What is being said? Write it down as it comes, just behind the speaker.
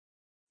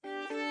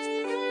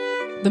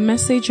The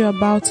message you're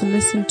about to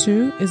listen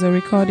to is a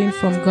recording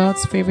from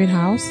God's favorite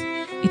house.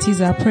 It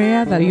is our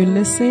prayer that you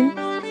listen,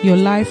 your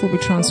life will be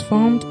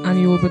transformed, and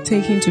you will be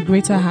taken to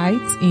greater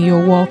heights in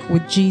your walk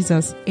with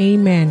Jesus.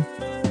 Amen.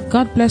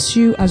 God bless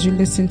you as you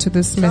listen to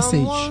this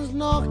message. Someone's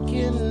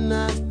knocking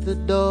at the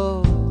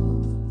door.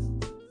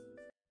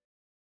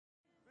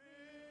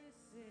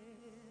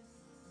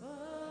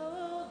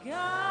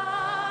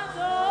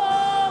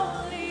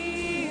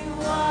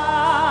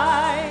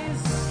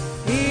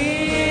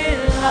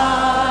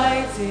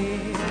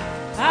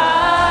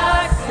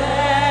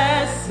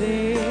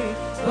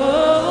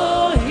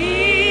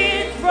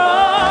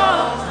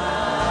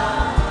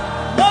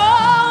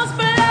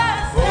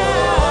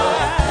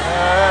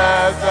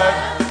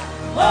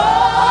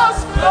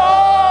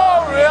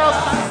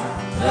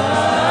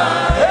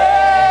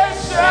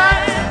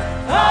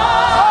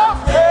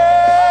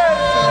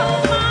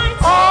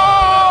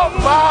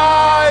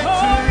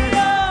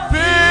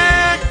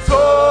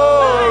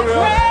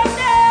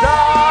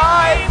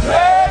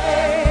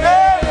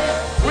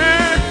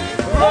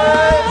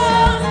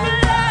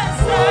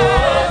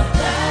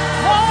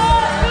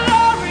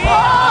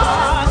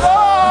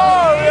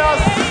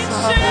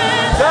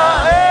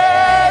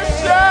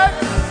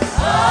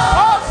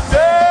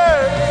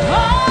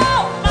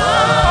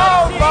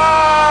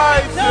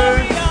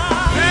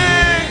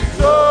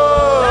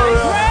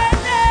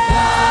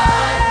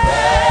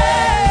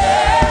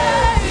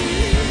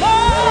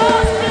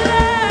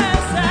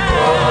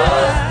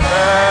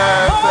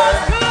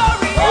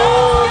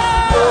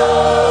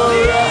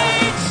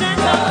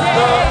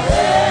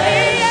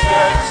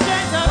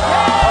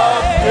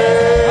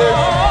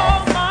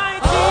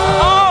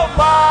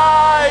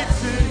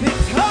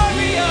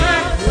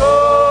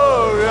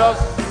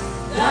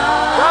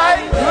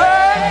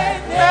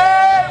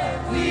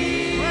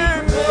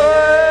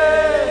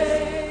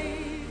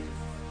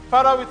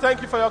 Father, we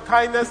thank you for your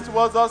kindness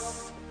towards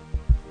us.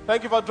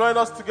 Thank you for drawing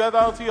us together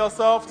unto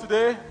yourself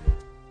today.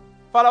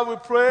 Father, we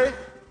pray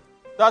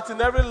that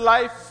in every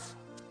life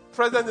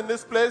present in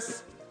this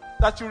place,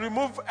 that you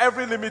remove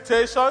every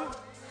limitation,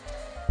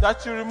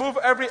 that you remove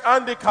every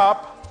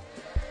handicap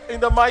in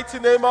the mighty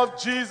name of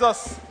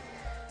Jesus.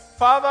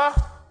 Father,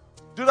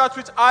 do that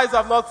which eyes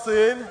have not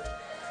seen,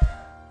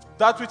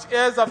 that which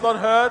ears have not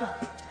heard.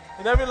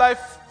 In every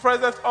life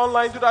present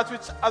online, do that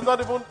which has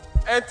not even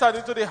entered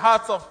into the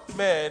hearts of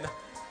men,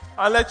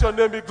 and let your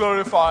name be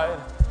glorified.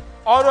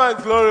 Honor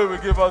and glory we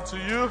give unto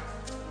you.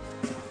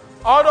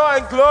 Honor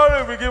and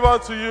glory we give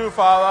unto you,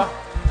 Father.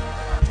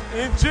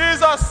 In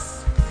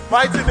Jesus'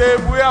 mighty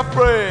name we are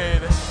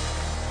prayed.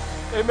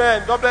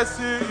 Amen. God bless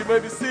you. You may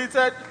be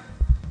seated.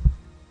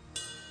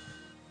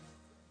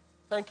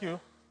 Thank you.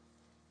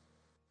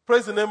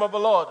 Praise the name of the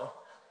Lord.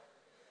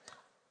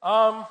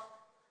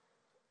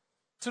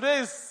 Today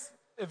is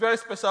a very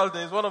special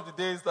day. It's one of the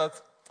days that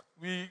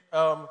we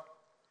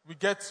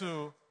get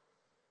to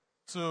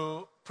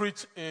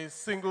preach a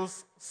single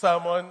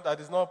sermon that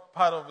is not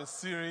part of a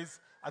series.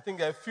 I think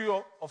there are a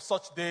few of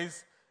such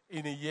days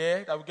in a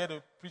year that we get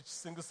to preach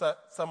single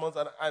sermons,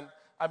 and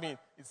I mean,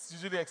 it's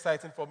usually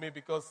exciting for me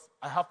because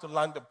I have to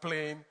land the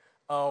plane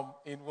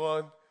in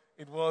one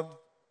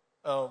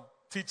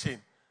teaching.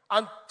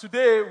 And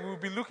today we'll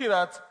be looking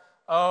at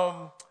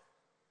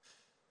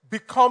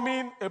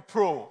becoming a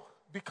pro.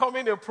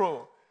 Becoming a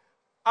pro.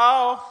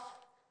 How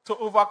to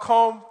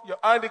overcome your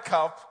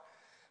handicap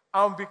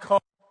and become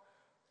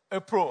a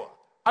pro.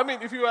 I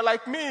mean, if you were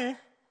like me,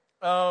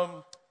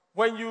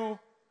 when you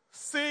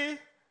see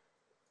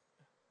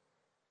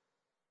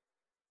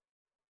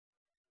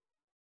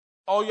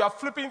or you are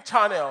flipping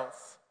channels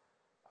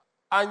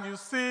and you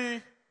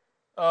see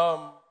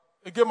a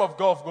game of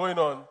golf going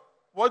on,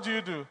 what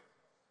do?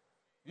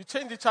 You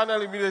change the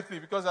channel immediately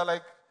because you're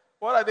like,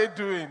 what are they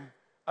doing?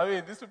 I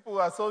mean, these people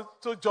are so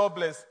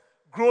jobless.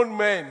 Grown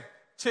men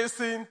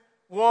chasing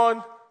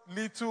one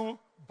little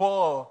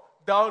ball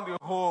down the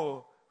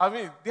hole. I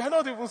mean, they are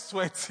not even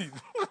sweating.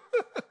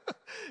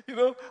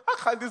 How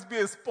can this be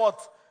a sport?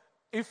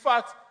 In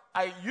fact,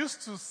 I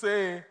used to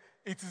say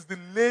it is the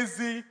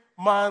lazy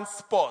man's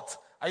sport.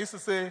 I used to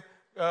say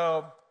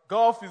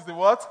golf is the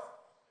what?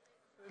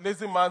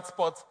 Lazy man's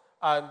sport,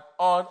 and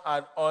on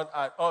and on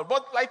and on.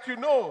 But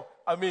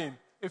I mean,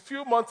 a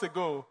few months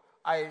ago,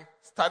 I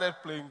started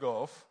playing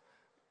golf,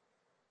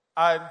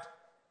 and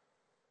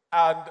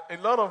a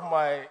lot of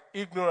my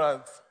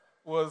ignorance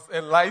was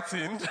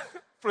enlightened.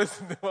 Praise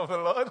the name of the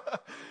Lord.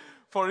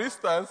 For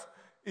instance,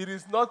 it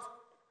is not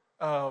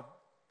a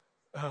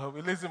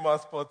lazy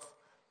man's sport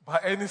by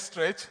any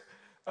stretch.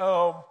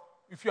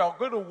 If you are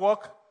going to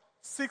walk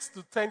 6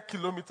 to 10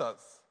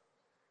 kilometers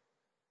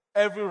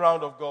every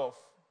round of golf,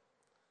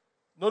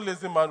 no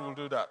lazy man will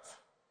do that.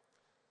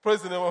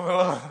 Praise the name of the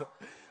Lord.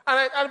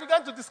 And I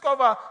began to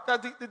discover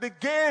that the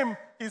game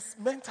is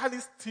mentally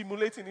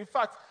stimulating. In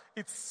fact,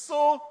 it's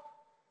so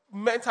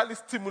mentally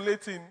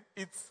stimulating,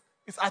 it's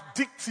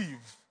addictive.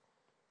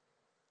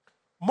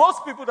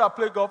 Most people that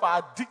play golf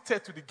are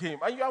addicted to the game.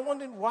 And you are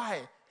wondering why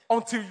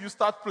until you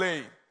start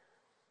playing.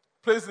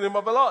 Praise the name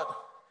of the Lord.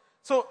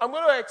 So I'm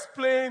going to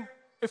explain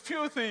a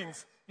few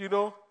things,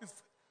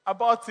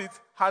 about it,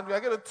 and we are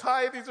going to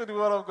tie it into the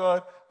Word of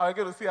God, and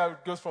we're going to see how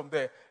it goes from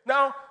there.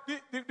 Now,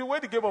 the way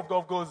the game of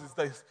golf goes is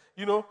this.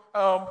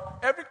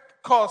 Every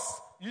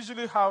course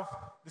usually the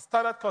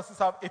standard courses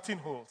have 18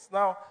 holes.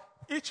 Now,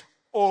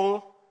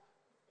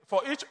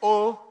 for each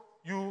hole,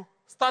 you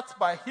start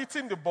by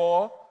hitting the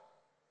ball,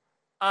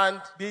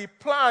 and the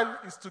plan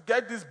is to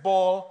get this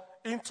ball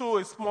into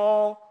a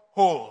small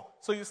hole.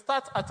 So you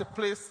start at a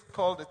place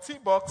called the tee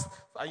box,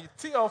 and you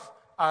tee off,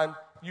 and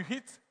you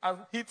hit and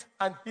hit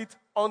and hit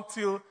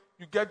until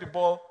you get the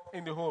ball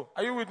in the hole.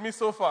 Are you with me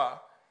so far?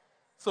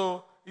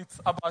 So it's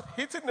about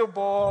hitting the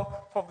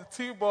ball from the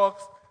tee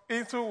box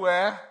into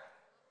where?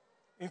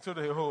 Into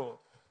the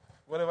hole,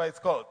 whatever it's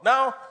called.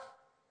 Now,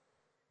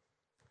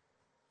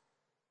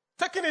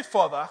 taking it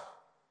further,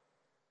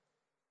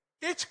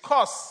 each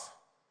course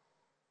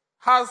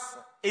has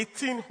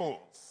 18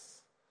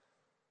 holes.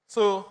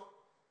 So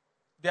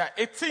there are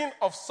 18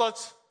 of such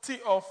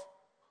tee-off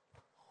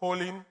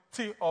holing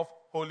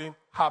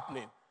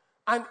happening.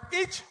 And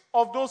each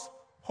of those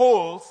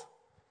holes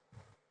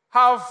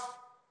have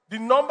the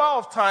number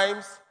of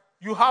times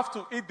you have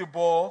to hit the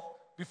ball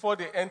before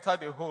they enter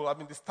the hole. I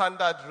mean, the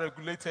standard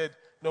regulated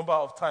number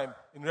of time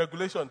in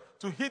regulation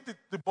to hit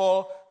the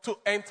ball to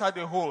enter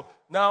the hole.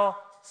 Now,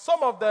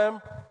 some of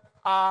them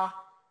are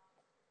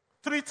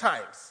 3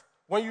 times.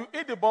 When you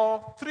hit the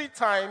ball 3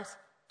 times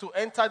to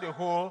enter the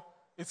hole,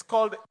 it's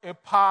called a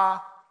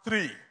par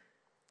 3.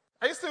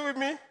 Are you still with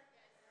me?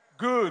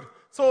 Good.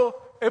 So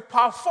a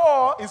par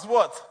 4 is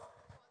what?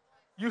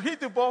 You hit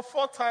the ball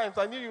 4 times.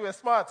 I knew you were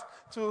smart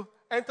to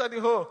enter the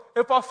hole.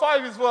 A par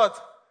 5 is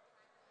what?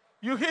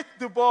 You hit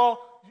the ball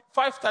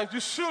 5 times. You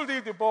should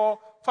hit the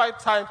ball 5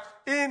 times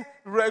in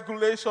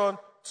regulation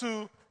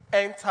to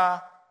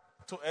enter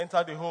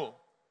the hole.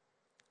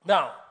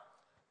 Now,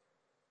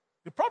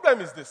 the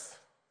problem is this.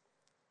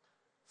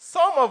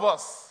 Some of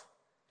us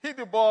hit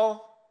the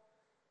ball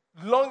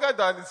longer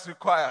than is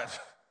required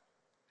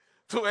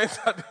to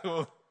enter the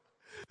hole.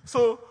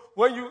 So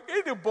when you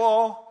hit the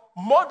ball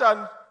more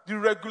than the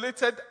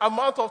regulated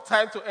amount of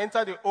time to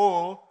enter the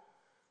hole,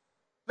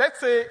 let's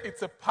say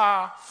it's a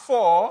par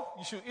 4,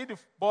 you should hit the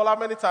ball how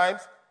many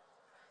times?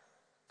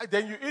 And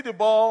then you hit the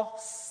ball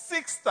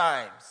 6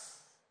 times.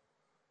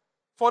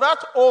 For that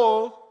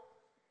hole,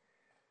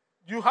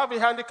 you have a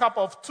handicap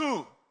of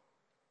 2.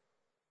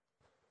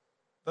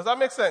 Does that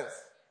make sense?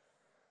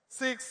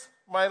 6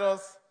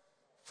 minus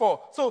 4.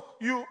 So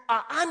you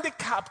are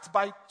handicapped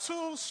by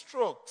 2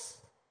 strokes.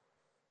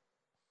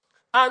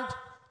 And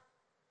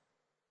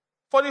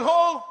for the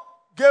whole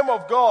game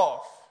of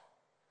golf,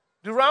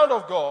 the round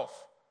of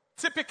golf,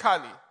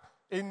 typically,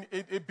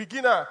 a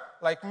beginner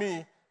like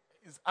me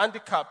is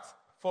handicapped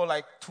for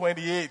like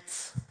 28.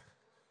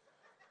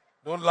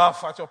 Don't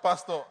laugh at your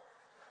pastor.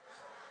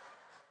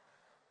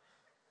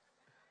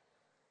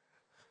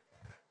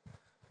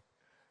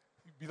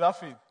 You'll be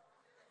laughing.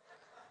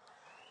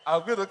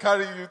 I'm going to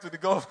carry you to the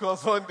golf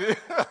course one day,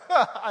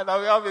 and I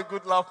will have a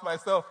good laugh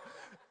myself.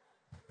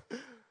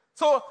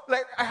 So,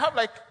 I have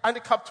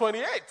handicap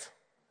 28.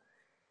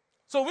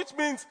 So, which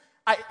means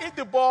I hit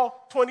the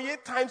ball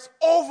 28 times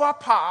over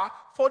par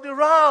for the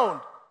round.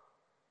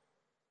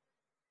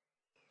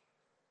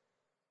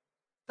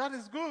 That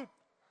is good.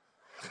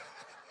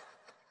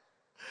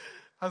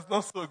 That's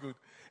not so good.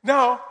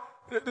 Now,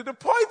 the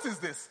point is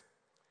this.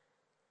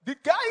 The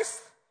guys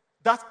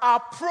that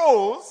are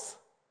pros,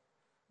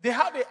 they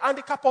have a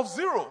handicap of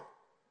 0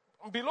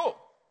 below.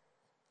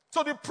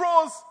 So the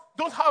pros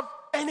don't have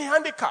any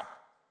handicap.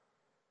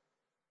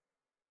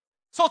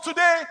 So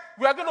today,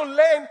 we are going to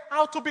learn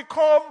how to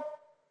become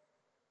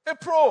a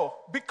pro,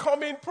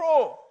 becoming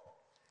pro.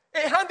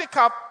 A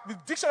handicap, the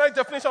dictionary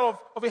definition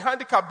of a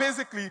handicap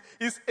basically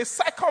is a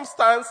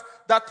circumstance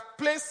that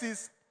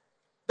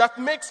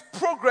makes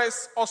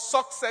progress or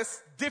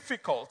success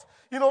difficult.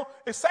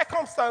 A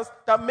circumstance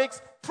that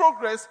makes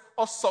progress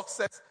or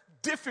success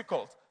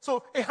difficult.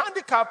 So a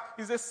handicap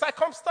is a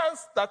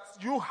circumstance that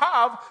you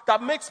have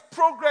that makes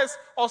progress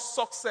or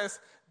success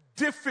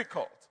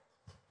difficult.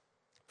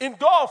 In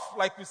golf,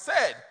 like we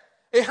said,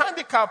 a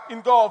handicap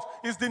in golf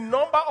is the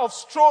number of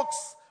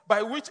strokes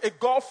by which a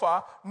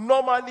golfer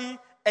normally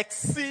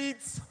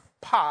exceeds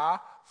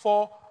par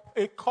for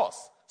a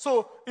course.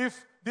 So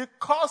if the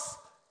par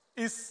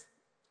is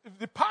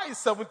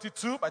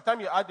 72, by the time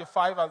you add the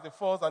 5 and the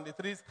 4s and the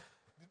 3s,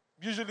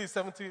 usually it's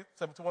 70,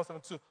 71,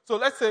 72. So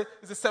let's say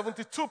it's a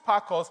 72 par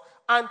course,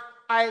 and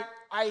I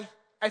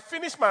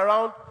finish my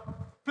round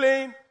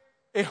playing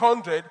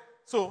 100,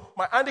 so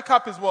my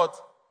handicap is what?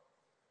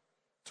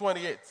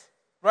 28,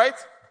 right?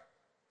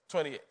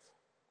 28.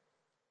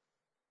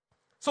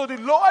 So the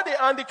lower the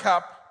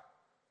handicap,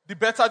 the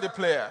better the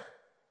player.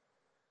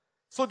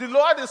 So the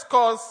lower the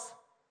scores,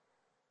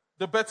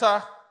 the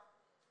better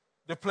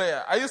the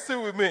player. Are you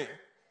still with me?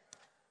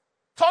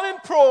 Turning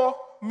pro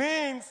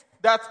means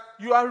that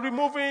you are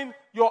removing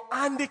your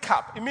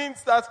handicap. It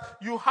means that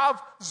you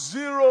have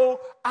 0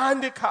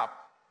 handicap.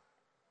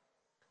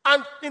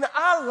 And in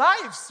our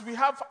lives, we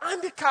have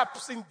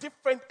handicaps in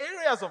different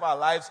areas of our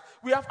lives.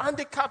 We have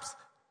handicaps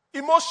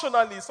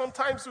emotionally.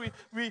 Sometimes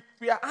we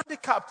are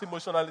handicapped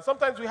emotionally.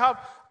 Sometimes we have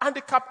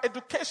handicap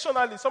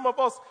educationally. Some of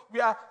us,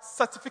 we are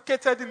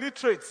certificated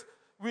illiterates.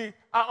 We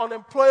are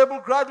unemployable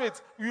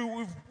graduates. We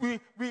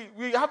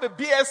have a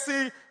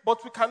BSc,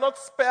 but we cannot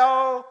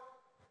spell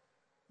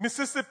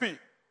Mississippi.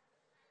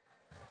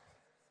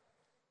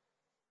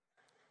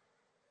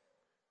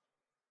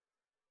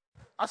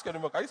 Ask your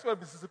neighbor, can you spell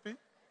Mississippi?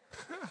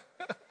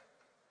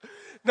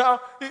 Now,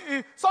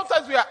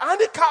 sometimes we are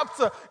handicapped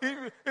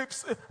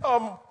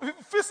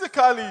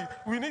physically.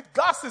 We need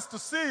glasses to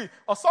see.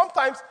 Or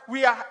sometimes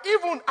we are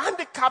even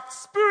handicapped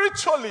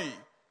spiritually.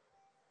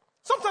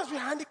 Sometimes we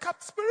are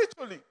handicapped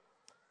spiritually.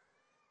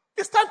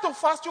 It's time to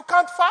fast, you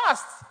can't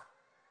fast.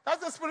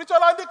 That's a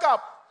spiritual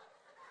handicap.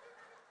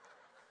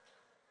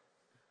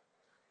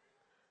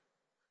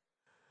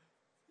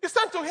 It's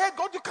time to hear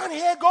God, you can't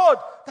hear God.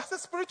 That's a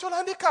spiritual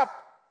handicap.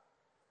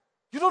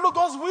 You don't know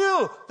God's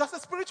will. That's a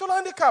spiritual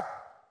handicap.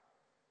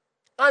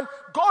 And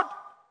God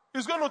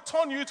is going to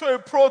turn you into a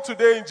pro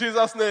today in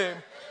Jesus' name.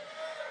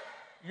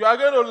 You are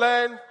going to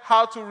learn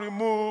how to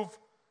remove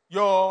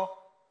your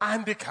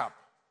handicap.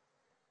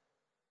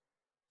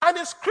 And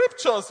in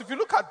scriptures, if you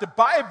look at the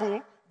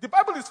Bible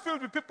is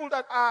filled with people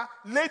that are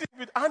laden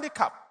with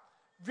handicap.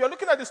 If you are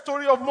looking at the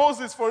story of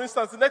Moses, for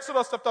instance, in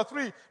Exodus chapter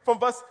 3, from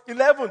verse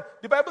 11,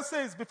 the Bible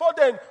says, before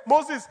then,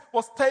 Moses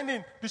was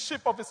tending the sheep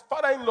of his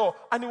father-in-law,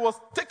 and he was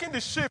taking the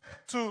sheep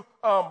to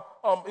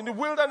in the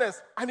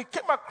wilderness, and he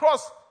came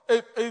across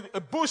a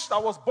bush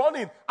that was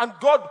burning, and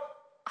God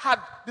had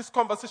this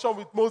conversation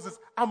with Moses,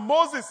 and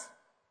Moses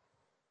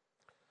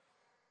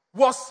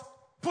was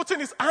putting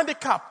his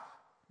handicap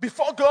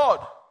before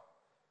God.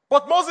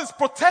 But Moses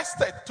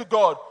protested to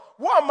God.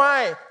 Who am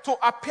I to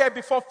appear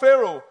before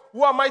Pharaoh?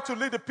 Who am I to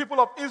lead the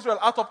people of Israel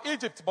out of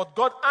Egypt? But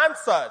God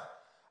answered,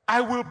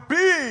 I will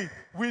be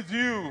with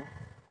you.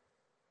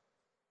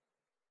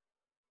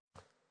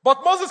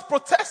 But Moses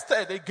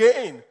protested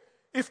again.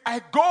 If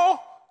I go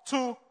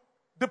to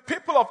the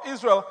people of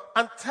Israel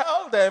and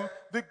tell them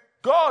the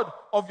God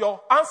of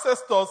your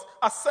ancestors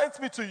has sent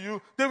me to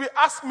you, they will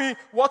ask me,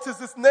 what is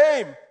his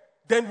name?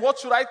 Then what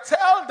should I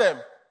tell them?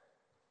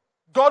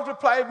 God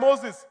replied,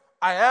 Moses,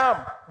 I am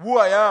who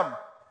I am.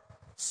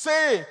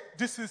 Say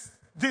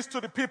this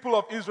to the people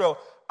of Israel.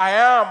 I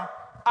am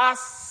has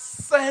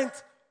sent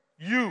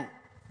you.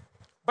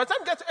 By the time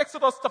we get to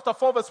Exodus chapter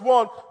 4 verse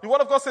 1, the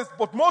word of God says,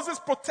 but Moses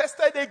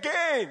protested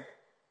again.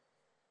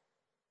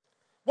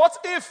 What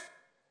if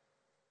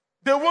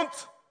they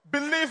won't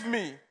believe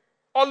me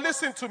or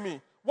listen to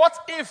me? What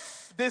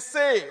if they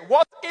say,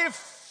 what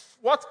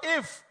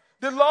if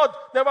the Lord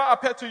never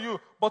appeared to you?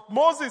 But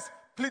Moses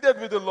pleaded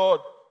with the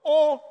Lord,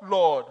 oh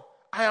Lord,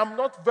 I am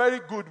not very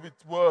good with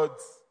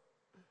words.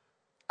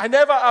 I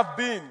never have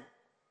been,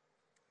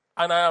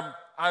 and I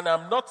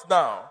am not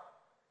now.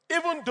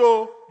 Even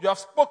though you have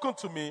spoken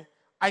to me,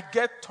 I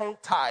get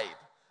tongue-tied,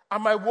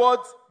 and my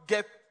words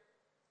get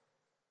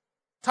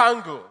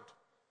tangled.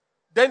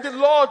 Then the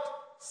Lord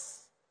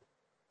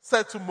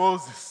said to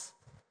Moses,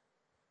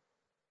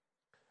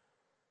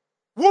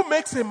 who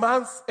makes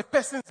a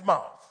person's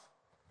mouth?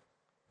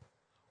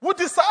 Who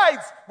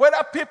decides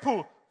whether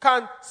people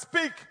can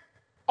speak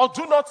or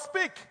do not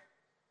speak?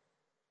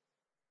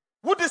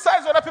 Who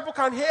decides whether people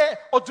can hear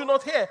or do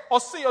not hear, or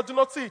see or do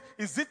not see?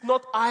 Is it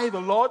not I, the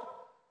Lord?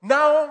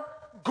 Now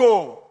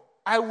go.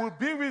 I will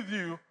be with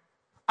you.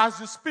 As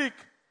you speak,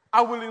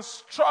 I will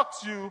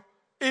instruct you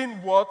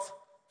in what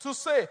to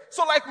say.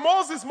 So like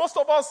Moses, most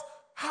of us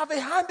have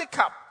a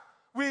handicap.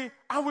 We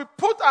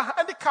put a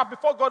handicap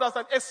before God as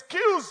an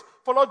excuse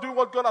for not doing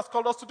what God has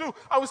called us to do.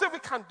 And we say we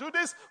can't do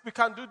this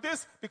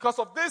because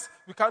of this,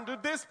 we can't do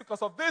this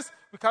because of this,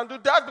 we can't do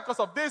that because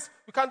of this,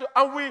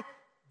 and we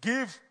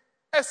give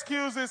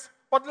excuses,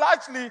 but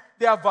largely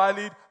they are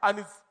valid, and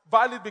it's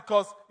valid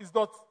because it's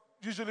not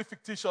usually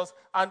fictitious,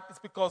 and it's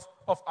because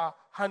of our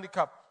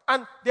handicap.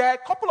 And there are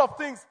a couple of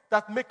things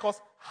that make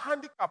us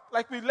handicapped.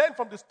 Like we learned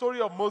from the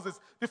story of Moses.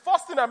 The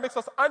first thing that makes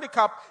us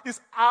handicapped is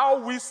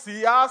how we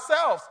see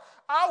ourselves.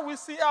 How we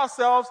see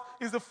ourselves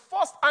is the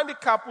first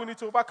handicap we need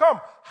to overcome.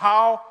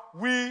 How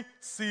we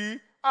see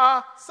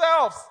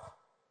ourselves.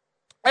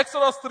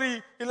 Exodus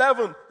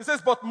 3:11, it says,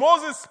 but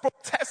Moses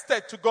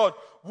protested to God,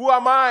 who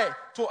am I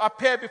to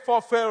appear before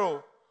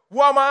Pharaoh?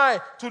 Who am I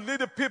to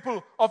lead the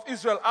people of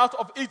Israel out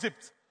of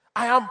Egypt?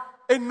 I am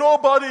a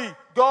nobody,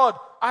 God.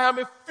 I am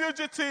a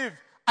fugitive.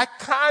 I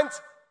can't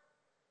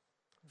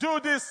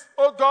do this,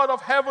 oh God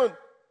of heaven.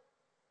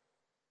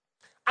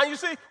 And you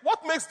see,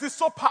 what makes this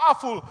so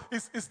powerful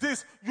is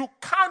this. You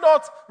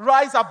cannot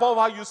rise above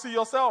how you see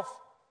yourself.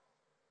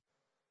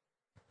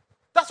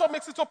 That's what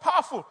makes it so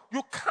powerful.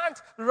 You can't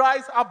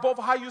rise above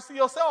how you see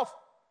yourself.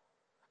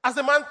 As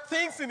a man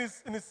thinks in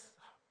his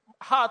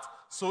heart,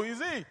 so is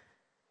he.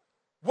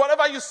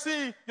 Whatever you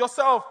see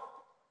yourself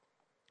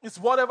is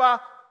whatever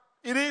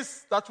it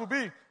is that will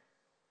be.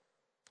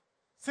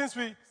 Since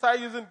we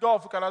started using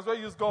golf, we can as well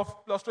use golf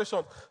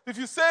illustration. If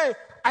you say,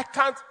 I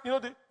can't,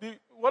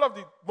 one of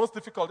the most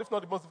difficult, if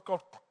not the most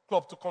difficult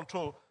club to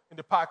control in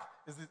the park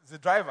is the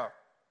driver.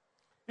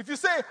 If you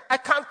say, I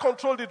can't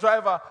control the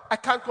driver,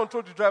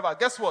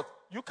 guess what?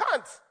 You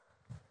can't.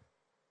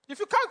 If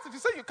you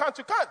say you can't,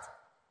 you can't.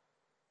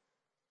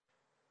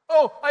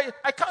 Oh,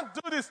 I can't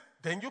do this,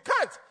 then you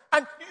can't.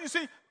 And you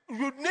see,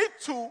 you need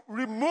to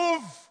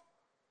remove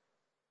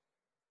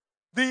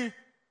the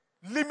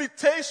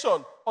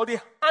limitation or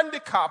the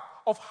handicap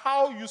of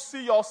how you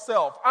see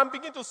yourself and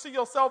begin to see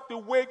yourself the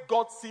way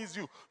God sees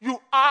you. You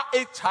are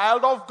a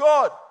child of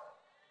God.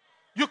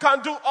 You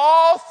can do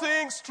all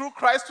things through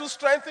Christ who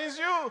strengthens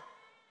you.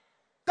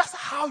 That's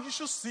how you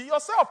should see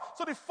yourself.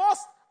 So the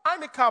first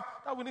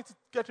handicap that we need to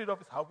get rid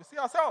of is how we see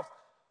ourselves.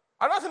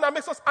 Another thing that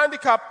makes us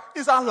handicapped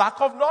is our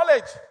lack of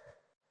knowledge.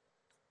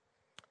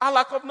 Our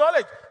lack of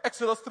knowledge.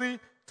 Exodus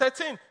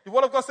 3:13. The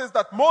word of God says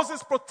that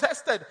Moses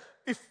protested,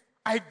 if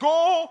I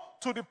go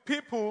to the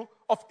people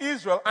of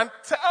Israel and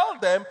tell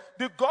them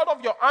the God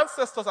of your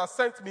ancestors has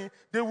sent me,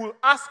 they will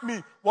ask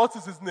me, what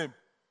is his name?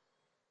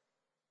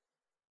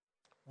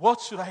 What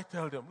should I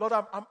tell them? Lord,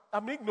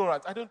 I'm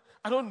ignorant.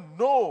 I don't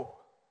know.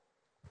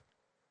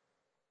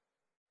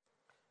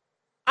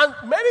 And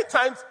many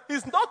times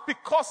it's not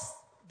because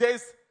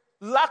there's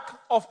lack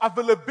of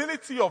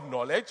availability of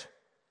knowledge.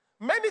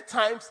 Many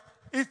times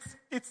it's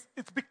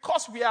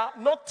because we are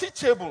not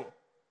teachable.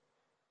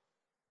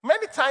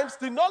 Many times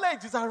the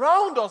knowledge is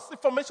around us,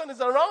 information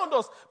is around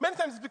us. Many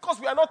times it's because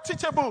we are not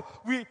teachable.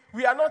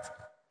 We are not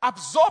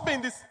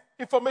absorbing this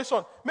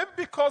information. Maybe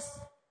because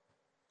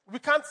we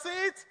can't see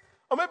it,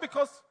 or maybe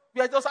because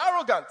we are just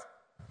arrogant.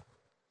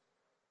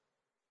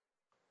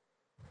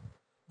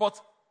 But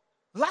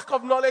lack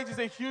of knowledge is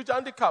a huge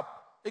handicap.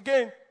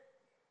 Again,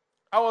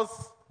 I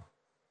was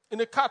in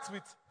a cat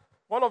with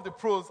one of the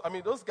pros. I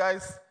mean, those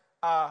guys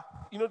are,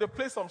 they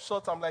play some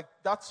shots. I'm like,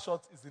 that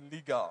shot is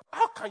illegal.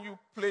 How can you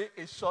play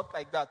a shot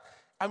like that?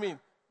 I mean,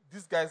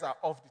 these guys are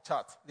off the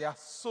chart. They are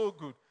so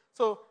good.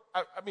 So,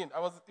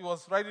 he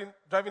was driving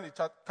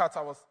the cat.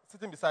 I was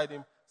sitting beside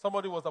him.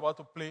 Somebody was about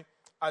to play,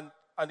 and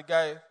the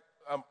guy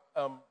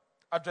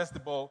addressed the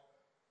ball.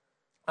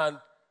 And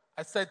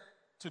I said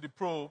to the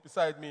pro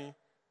beside me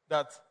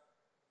that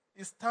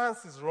his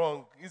stance is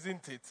wrong,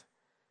 isn't it?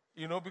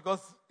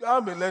 Because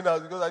I'm a learner,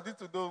 because I need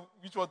to know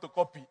which one to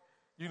copy,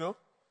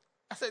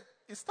 I said,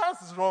 his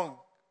stance is wrong,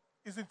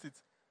 isn't it?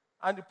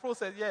 And the pro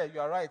said, yeah,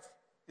 you are right.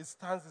 His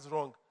stance is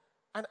wrong.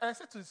 And I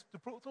said to the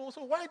pro,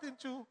 so why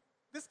didn't you,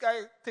 this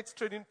guy takes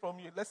training from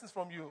you, lessons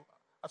from you.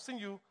 I've seen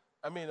you,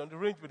 on the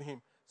range with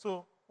him.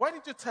 So why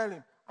didn't you tell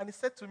him? And he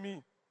said to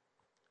me,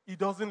 he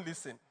doesn't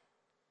listen.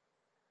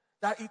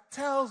 That he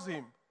tells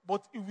him,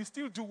 but he will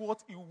still do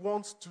what he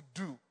wants to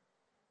do.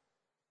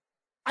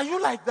 Are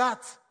you like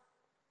that?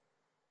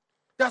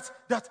 That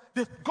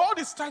God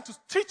is trying to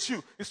teach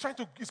you.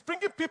 He's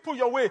bringing people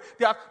your way.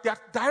 They are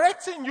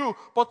directing you,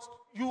 but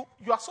you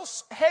are so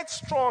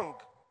headstrong.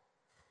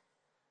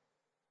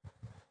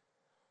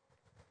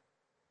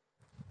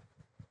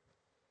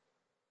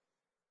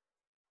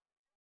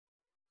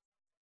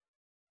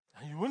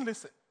 And you won't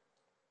listen.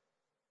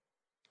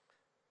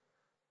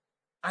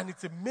 And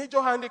it's a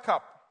major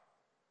handicap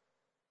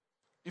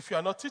if you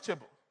are not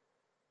teachable.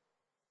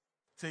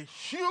 It's a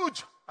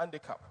huge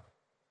handicap.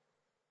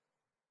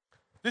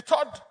 The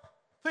third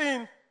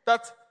thing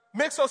that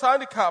makes us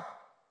handicapped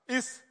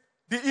is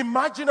the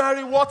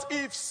imaginary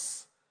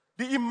what-ifs.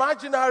 The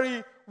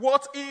imaginary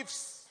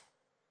what-ifs.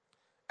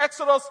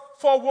 Exodus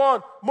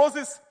 4:1,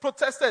 Moses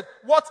protested,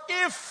 what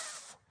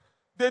if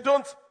they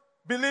don't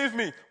believe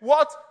me?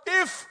 What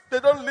if they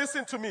don't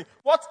listen to me?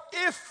 What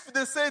if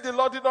they say the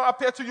Lord did not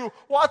appear to you?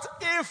 What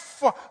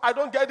if I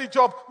don't get the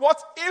job?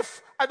 What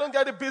if I don't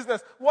get the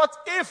business? What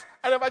if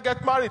I never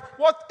get married?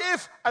 What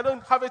if I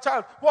don't have a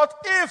child? What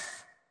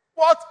if?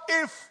 What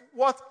if?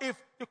 What if?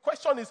 The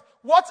question is,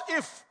 what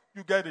if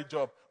you get a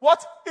job?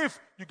 What if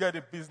you get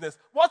a business?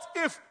 What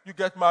if you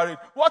get married?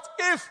 What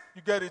if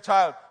you get a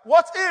child?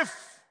 What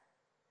if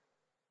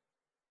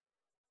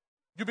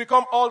you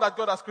become all that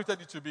God has created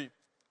you to be?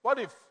 What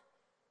if?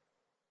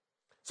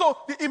 So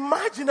the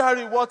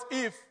imaginary what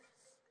if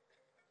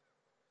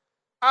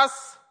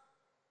has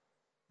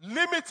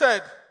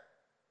limited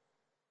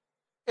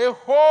a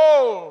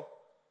whole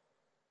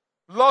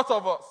lot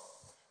of us.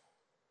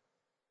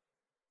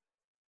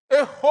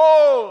 A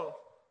whole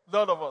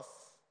lot of us.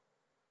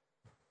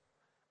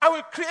 And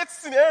we create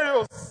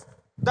scenarios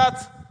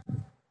that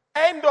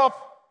end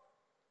up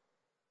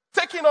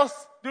taking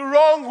us the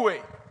wrong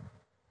way.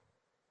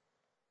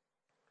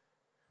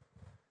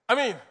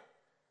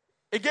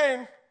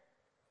 Again,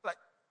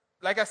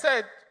 like I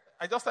said,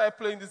 I just started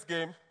playing this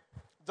game,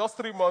 just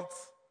 3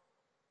 months.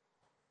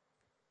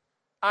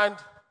 And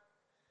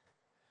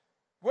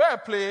where I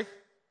play,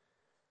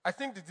 I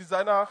think the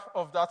designer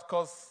of that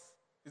course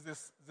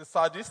is the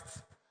sadist.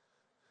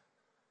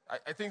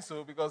 I think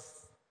so,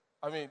 because,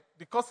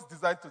 the course is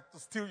designed to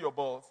steal your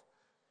balls.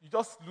 You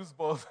just lose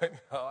balls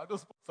anyhow.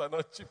 Those balls are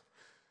not cheap.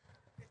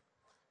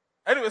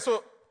 Anyway,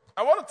 so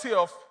I want to tee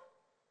off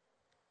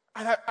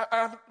And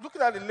I'm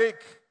looking at the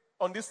lake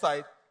on this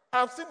side,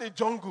 and I'm seeing the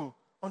jungle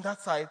on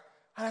that side.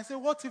 And I say,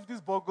 what if this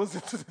ball goes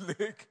into the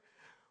lake?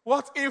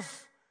 What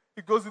if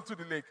it goes into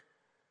the lake?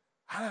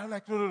 And I'm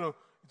like, no. It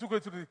won't go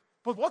into the lake.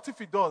 But what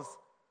if it does?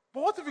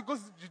 But what if it goes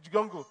into the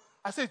jungle?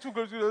 I say it won't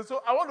go into the lake.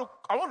 So I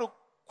want to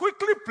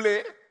quickly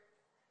play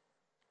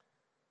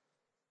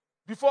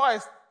before I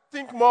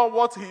think more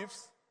what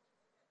ifs.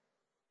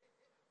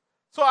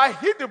 So I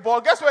hit the ball.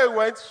 Guess where it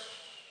went?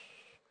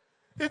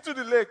 Into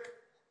the lake.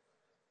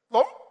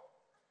 No?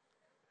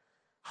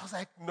 I was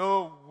like,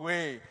 no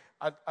way.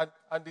 And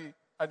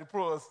the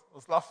pro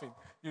was laughing,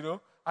 you know.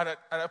 And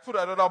I put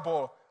another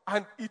ball.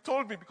 And he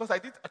told me, because I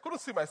couldn't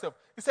see myself.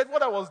 He said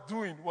what I was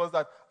doing was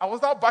that I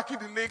was now back in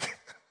the lake.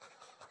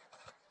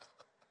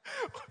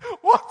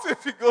 What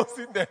if he goes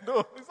in there?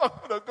 No, he's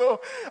not going to go.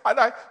 And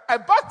I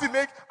backed the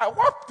lake. I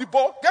whacked the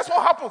ball. Guess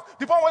what happens?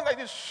 The ball went like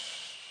this.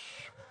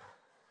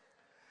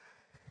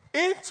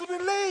 Into the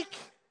lake.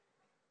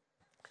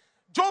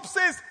 Job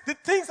says, the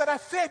things that I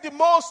fear the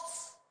most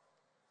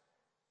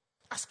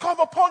has come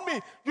upon me.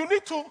 You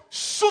need to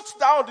shoot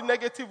down the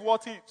negative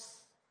what ifs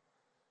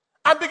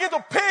and begin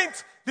to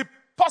paint the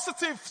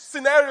positive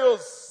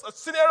scenarios,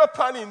 scenario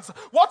plannings.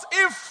 What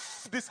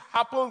if this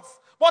happens?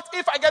 What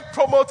if I get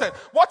promoted?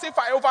 What if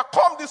I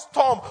overcome this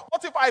storm?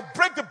 What if I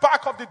break the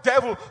back of the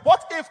devil?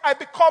 What if I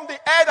become the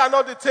head and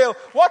not the tail?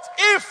 What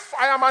if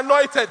I am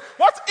anointed?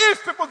 What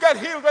if people get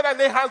healed when I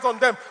lay hands on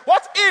them?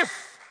 What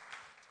if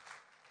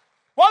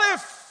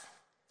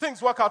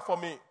things work out for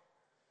me?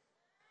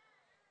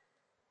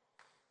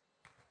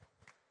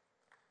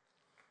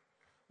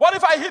 What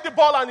if I hit the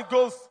ball and it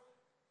goes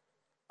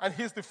and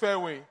hits the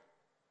fairway?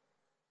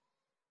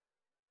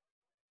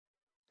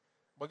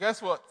 But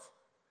guess what?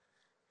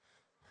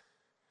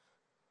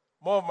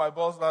 More of my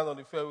balls land on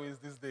the fairways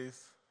these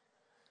days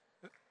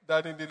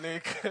than in the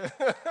lake.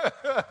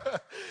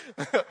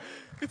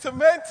 It's a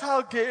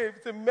mental game.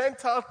 It's a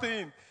mental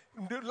thing.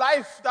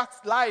 Life,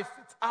 that's life.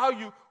 It's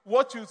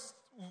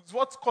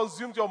what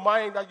consumes your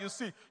mind that you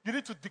see. You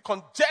need to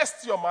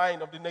decongest your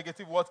mind of the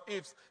negative what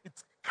ifs. It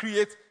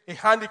creates a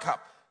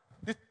handicap.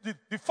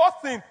 The fourth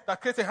thing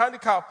that creates a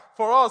handicap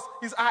for us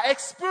is our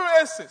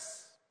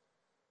experiences.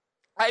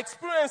 Our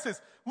experiences.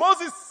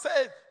 Moses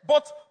said,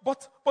 but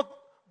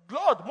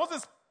Lord,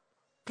 Moses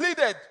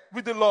pleaded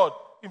with the Lord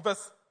in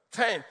verse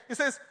 10. He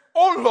says,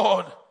 oh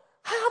Lord,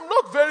 I am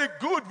not very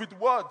good with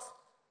words.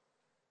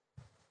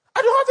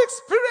 I don't have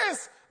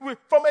experience.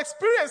 From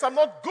experience, I'm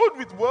not good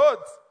with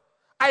words.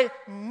 I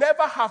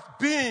never have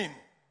been.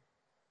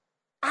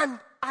 And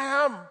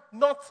I am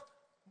not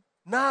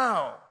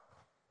now.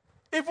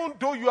 Even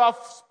though you have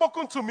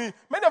spoken to me,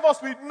 many of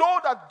us, we know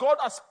that God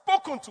has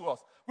spoken to us.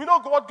 We know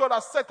what God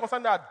has said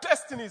concerning our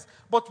destinies,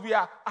 but we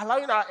are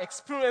allowing our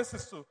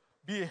experiences to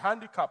be a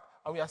handicap.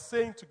 And we are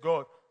saying to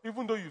God,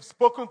 even though you've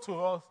spoken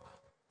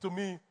to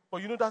me,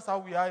 but you know that's how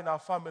we are in our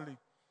family.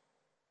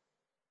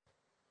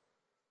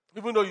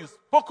 Even though you've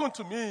spoken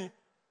to me,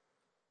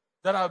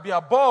 that I'll be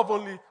above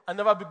only and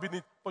never be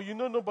beneath. But you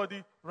know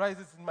nobody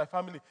rises in my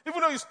family. Even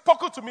though you've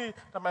spoken to me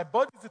that my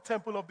body is the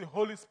temple of the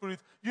Holy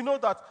Spirit, you know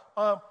that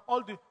all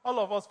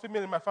of us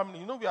female in my family,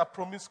 you know we are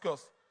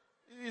promiscuous.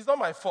 It's not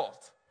my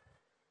fault.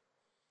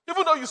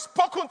 Even though you've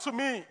spoken to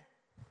me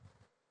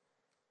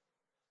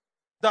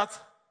that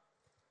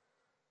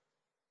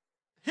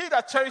he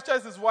that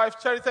cherishes his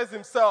wife cherishes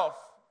himself,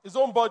 his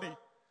own body.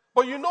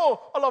 But you know,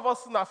 all of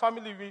us in our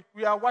family,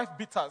 we are wife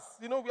beaters.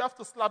 You know, we have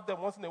to slap them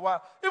once in a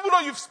while. Even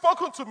though you've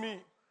spoken to me.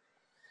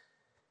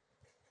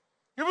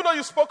 Even though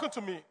you've spoken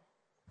to me.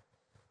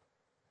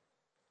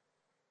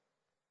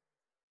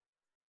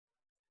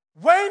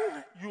 When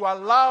you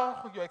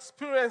allow your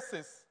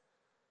experiences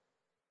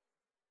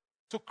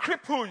to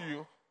cripple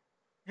you,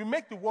 you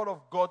make the word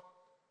of God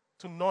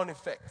to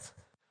non-effect.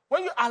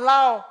 When you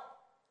allow,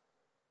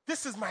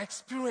 this is my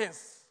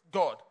experience,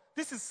 God.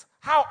 This is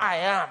how I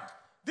am.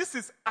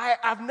 I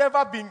have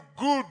never been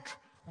good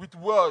with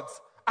words.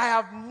 I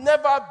have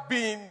never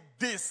been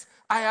this.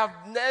 I have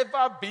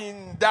never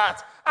been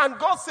that. And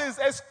God says,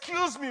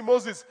 excuse me,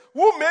 Moses,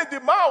 who made the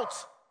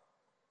mouth?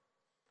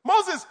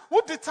 Moses,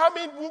 who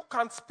determined who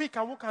can speak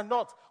and who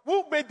cannot?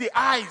 Who made the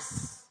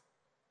eyes?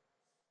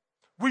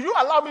 Will you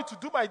allow me to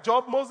do my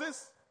job,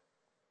 Moses?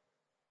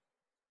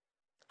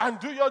 And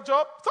do your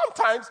job?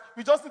 Sometimes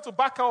we just need to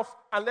back off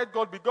and let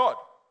God be God.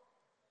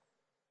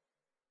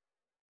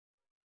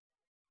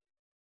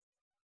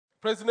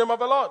 Praise the name of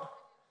the Lord.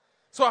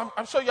 So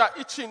I'm sure you are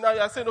itching now.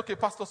 You are saying, okay,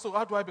 Pastor, so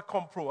how do I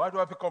become pro? How do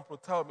I become pro?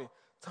 Tell me,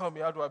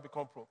 how do I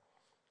become pro?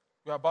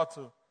 We are about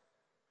to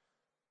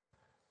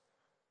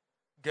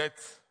get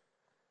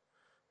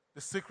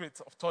the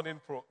secret of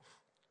turning pro.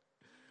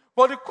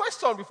 But the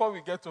question before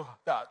we get to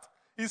that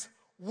is,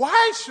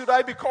 why should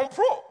I become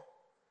pro?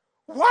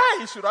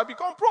 Why should I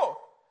become pro?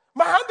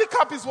 My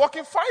handicap is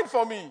working fine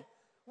for me.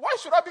 Why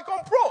should I become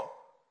pro?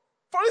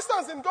 For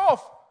instance, in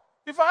golf,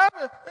 if I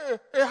have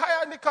a high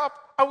handicap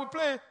and we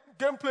play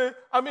gameplay,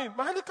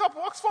 my handicap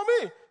works for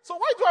me. So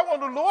why do I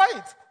want to lower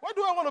it? Why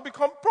do I want to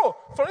become pro?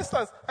 For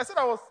instance, I said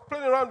I was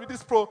playing around with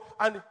this pro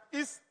and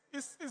his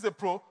he's a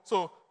pro.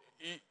 So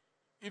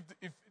if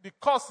the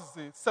course is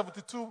a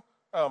 72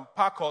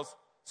 par course,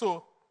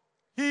 so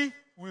he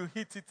will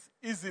hit it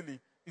easily.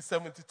 It's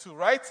 72,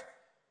 right?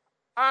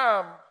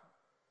 I'm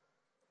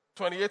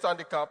 28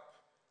 handicap.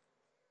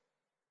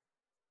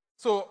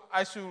 So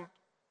I should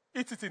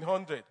hit it in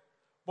 100.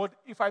 But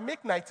if I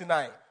make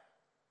 99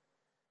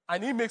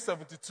 and he makes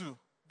 72,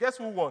 guess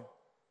who won?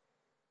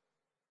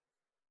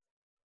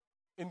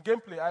 In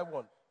gameplay, I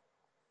won.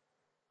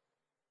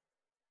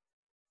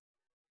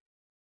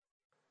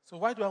 So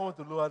why do I want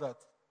to lower that?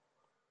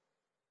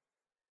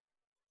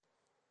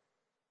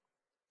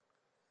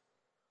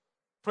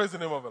 Praise the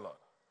name of the Lord.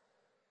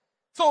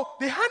 So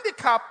the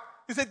handicap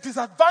is a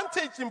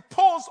disadvantage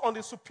imposed on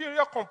the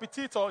superior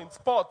competitor in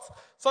sports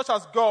such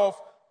as golf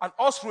and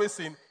horse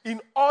racing in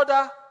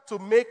order to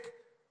make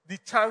the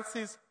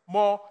chances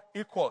more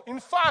equal. In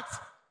fact,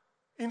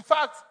 in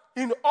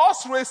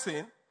horse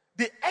racing,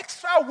 the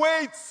extra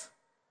weight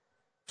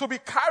to be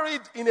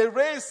carried in a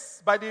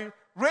race by the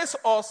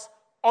racehorse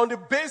on the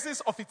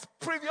basis of its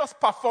previous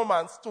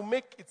performance to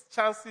make its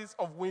chances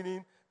of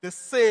winning the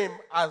same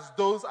as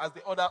those as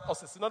the other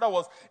horses. In other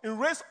words, in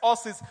race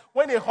horses,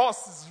 when a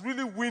horse is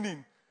really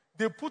winning,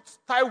 they put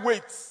tie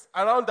weights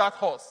around that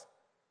horse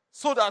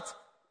so that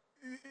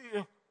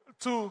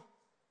to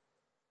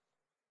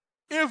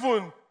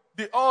even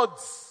the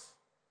odds.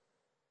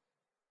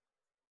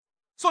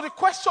 So the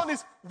question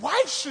is,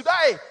 why should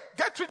I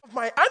get rid of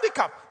my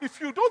handicap? If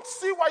you don't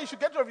see why you should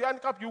get rid of your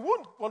handicap, you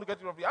won't want to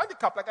get rid of your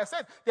handicap. Like I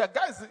said, there are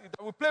guys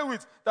that we play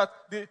with that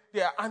they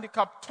are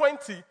handicap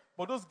 20,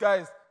 but those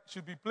guys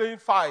should be playing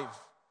 5.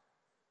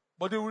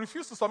 But they will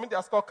refuse to submit their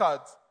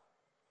scorecards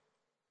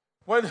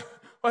when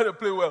they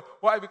play well.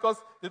 Why? Because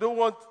they don't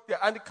want their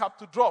handicap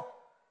to drop.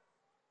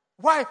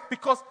 Why?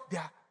 Because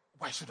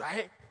why should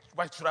I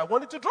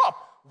want it to drop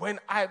when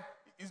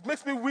it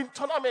makes me win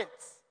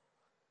tournaments?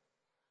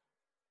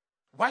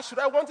 Why should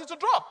I want it to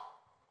drop?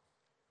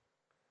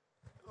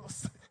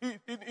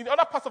 In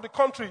other parts of the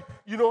country,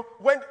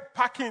 when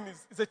parking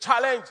is a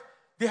challenge,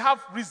 they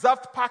have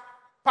reserved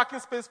parking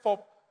space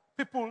for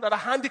people that are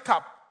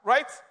handicapped,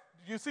 right?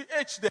 You see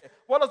H there.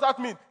 What does that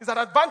mean? It's an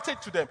advantage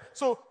to them.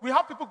 So we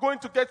have people going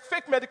to get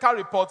fake medical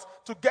reports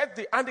to get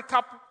the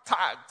handicap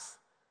tags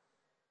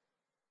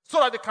so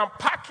that they can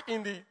park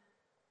in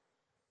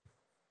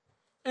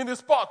the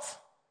spot.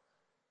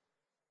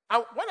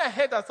 And when I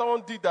heard that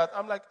someone did that,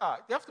 I'm like,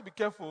 you have to be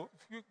careful.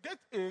 If you get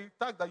a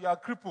tag that you are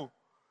crippled,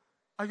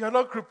 and you're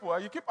not crippled,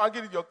 and you keep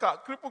hanging in your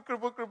car, cripple.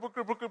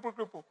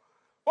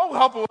 What will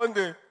happen one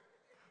day?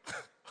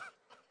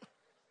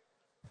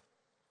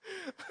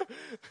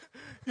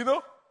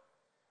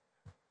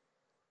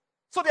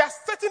 So there are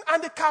certain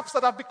handicaps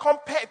that have become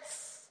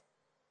pets.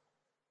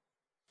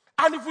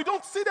 And if we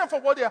don't see them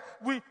for what they are,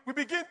 we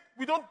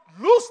don't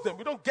lose them.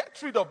 We don't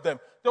get rid of them.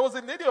 There was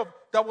a lady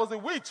that was a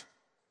witch.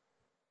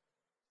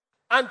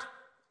 And,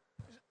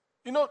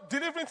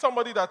 delivering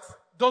somebody that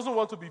doesn't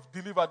want to be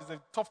delivered is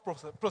a tough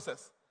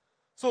process.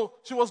 So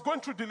she was going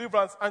through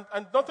deliverance and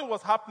nothing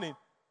was happening,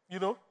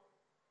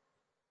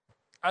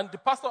 And the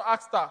pastor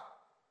asked her,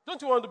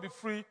 don't you want to be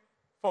free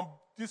from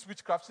this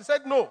witchcraft? She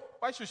said, no.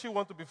 Why should she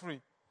want to be free?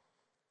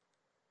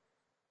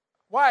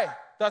 Why?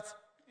 That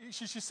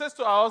she says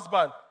to her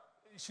husband,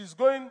 she's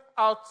going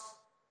out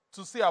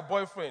to see her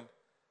boyfriend,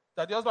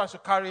 that the husband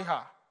should carry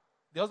her.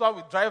 The husband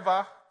will drive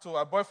her to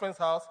her boyfriend's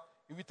house.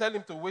 He will tell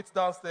him to wait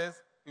downstairs.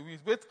 He will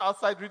wait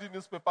outside reading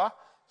newspaper.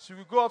 She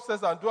will go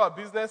upstairs and do her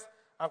business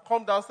and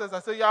come downstairs. I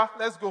say, yeah,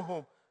 let's go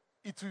home.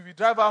 It will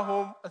drive her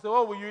home. I say,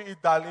 what will you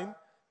eat, darling?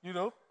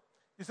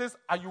 He says,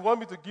 and you want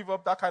me to give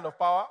up that kind of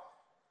power?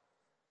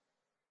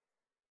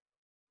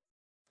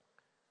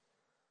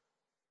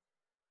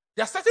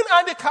 There are certain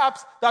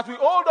handicaps that we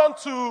hold on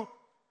to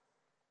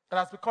that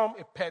has become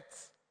a pet,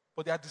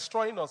 but they are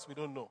destroying us, we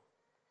don't know.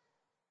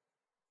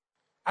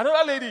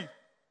 Another lady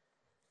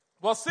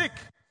was sick,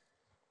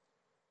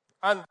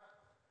 and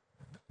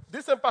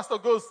this same pastor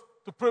goes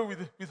to pray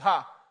with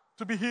her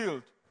to be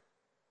healed.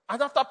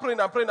 And after praying,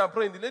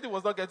 the lady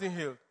was not getting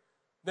healed.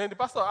 Then the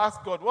pastor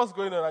asked God, what's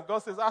going on? And God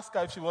says, ask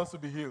her if she wants to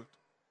be healed.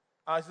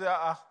 And she said,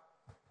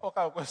 what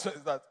kind of question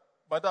is that?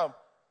 Madam,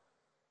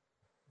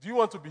 do you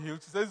want to be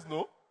healed? She says,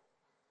 no.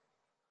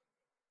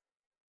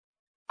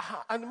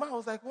 And the man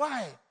was like,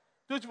 why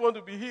don't you want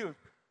to be healed?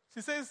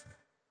 She says,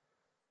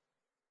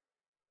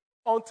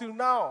 until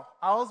now,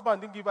 her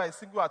husband didn't give her a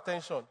single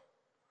attention.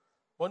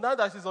 But now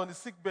that she's on the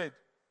sick bed,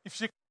 if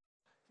she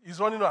is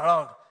running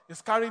around,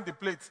 is carrying the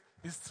plate,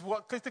 is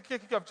taking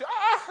care of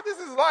this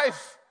is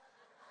life.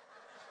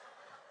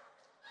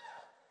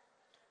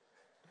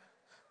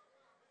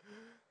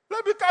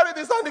 Let me carry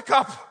this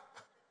handicap.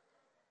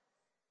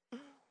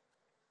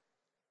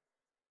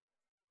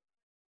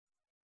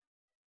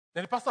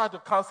 Then the pastor had to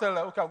counsel,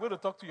 like, okay, I'm going to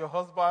talk to your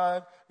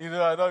husband.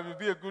 I know you'll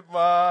be a good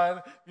man.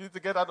 You need to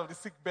get out of the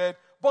sick bed.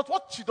 But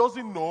what she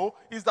doesn't know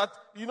is that,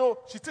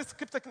 she just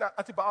keeps taking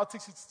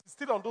antibiotics. She's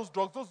still on those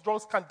drugs. Those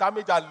drugs can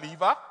damage her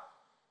liver.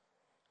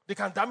 They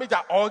can damage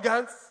her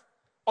organs.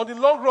 On the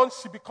long run,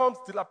 she becomes,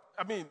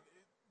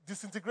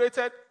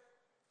 disintegrated.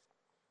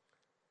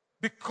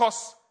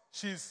 because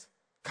she's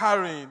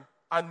carrying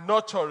and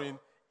nurturing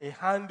a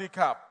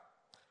handicap.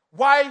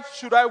 Why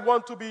should I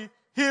want to be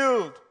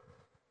healed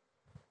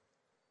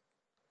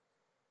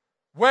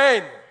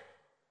when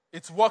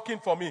it's working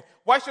for me?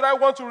 Why should I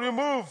want to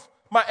remove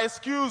my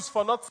excuse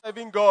for not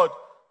serving God?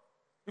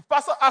 If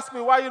pastor asks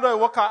me why you're not a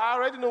worker, I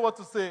already know what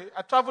to say.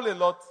 I travel a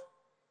lot.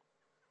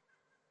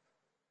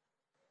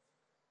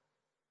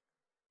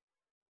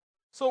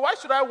 So why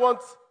should I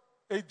want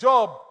a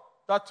job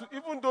that,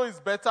 even though it's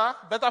better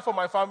for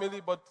my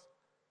family, but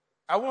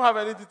I won't have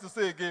anything to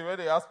say again when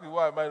they ask me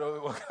why am I not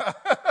a worker?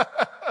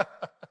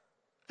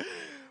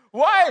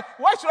 Why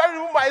should I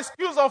remove my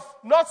excuse of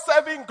not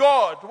serving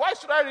God? Why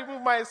should I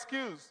remove my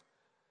excuse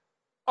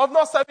of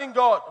not serving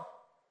God?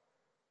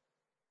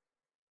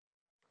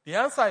 The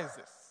answer is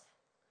this: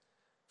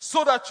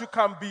 so that you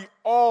can be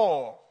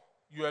all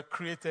you are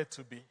created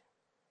to be.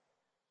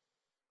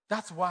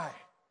 That's why.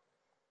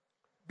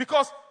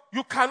 Because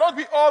you cannot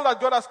be all that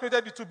God has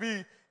created you to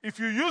be if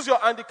you use your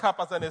handicap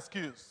as an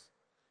excuse.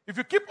 If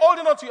you keep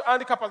holding on to your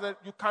handicap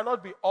you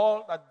cannot be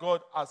all that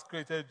God has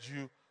created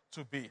you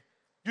to be.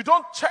 You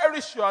don't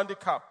cherish your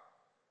handicap.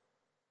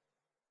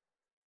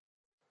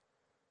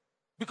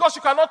 Because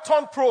you cannot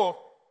turn pro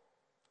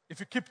if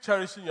you keep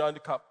cherishing your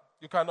handicap.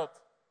 You cannot.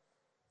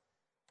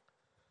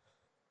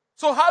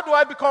 So how do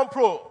I become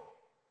pro?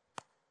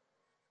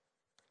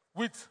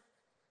 With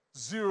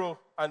zero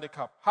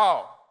handicap.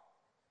 How?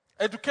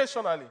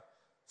 Educationally,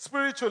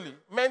 spiritually,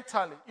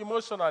 mentally,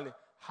 emotionally.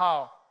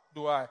 How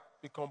do I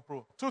become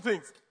pro? Two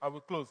things. I will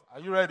close. Are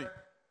you ready?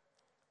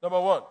 Number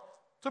one,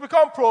 to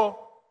become pro,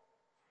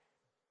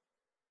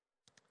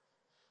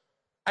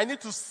 I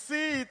need to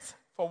see it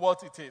for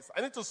what it is.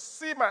 I need to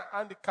see my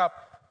handicap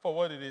for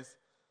what it is.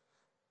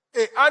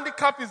 A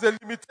handicap is a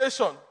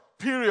limitation,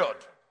 period.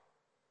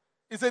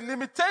 It's a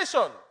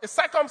limitation, a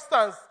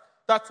circumstance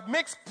that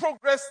makes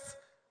progress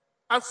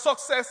and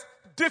success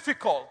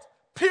difficult,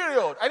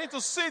 period. I need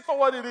to see it for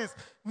what it is.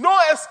 No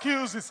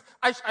excuses.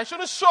 I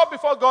shouldn't show up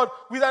before God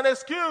with an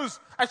excuse.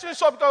 I shouldn't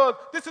show up before God.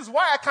 This is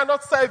why I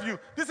cannot serve you.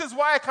 This is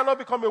why I cannot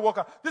become a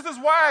worker. This is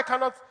why I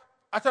cannot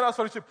attend our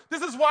fellowship.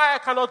 This is why I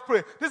cannot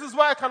pray. This is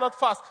why I cannot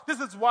fast. This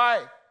is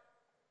why.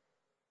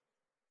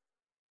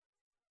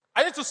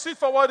 I need to see it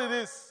for what it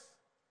is.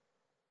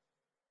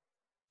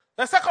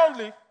 Then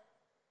secondly,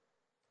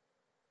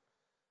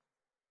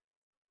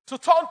 to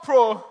turn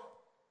pro,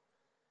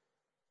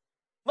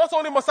 not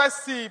only must I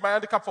see my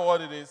handicap for what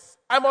it is,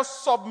 I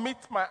must submit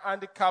my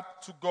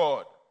handicap to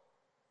God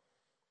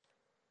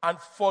and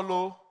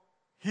follow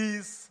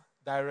His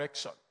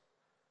direction.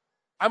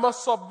 I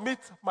must submit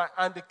my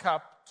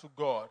handicap to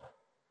God.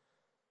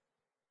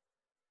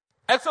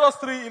 Exodus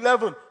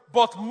 3:11,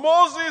 but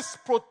Moses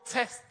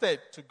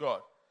protested to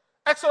God.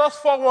 Exodus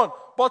 4:1,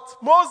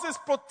 but Moses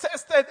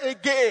protested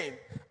again.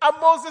 And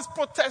Moses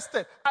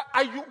protested.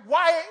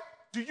 Why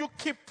do you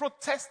keep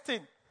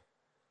protesting?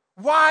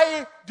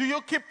 Why do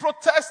you keep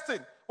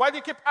protesting? Why do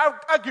you keep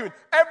arguing?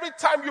 Every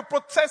time you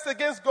protest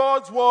against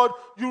God's word,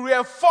 you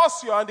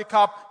reinforce your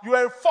handicap, you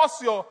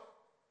reinforce your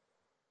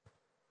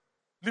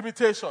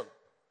limitation.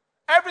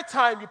 Every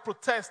time you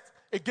protest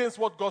against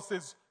what God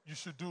says you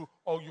should do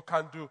or you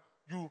can do,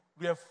 you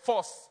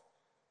reinforce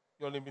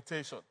your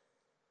limitation.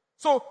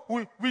 So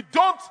we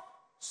don't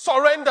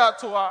surrender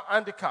to our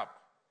handicap.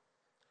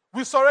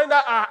 We surrender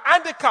our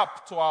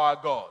handicap to our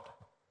God.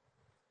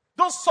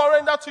 Don't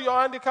surrender to your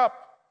handicap.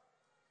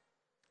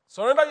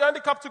 Surrender your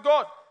handicap to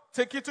God.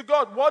 Take it to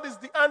God. What is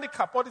the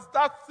handicap? What is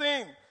that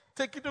thing?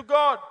 Take it to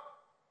God.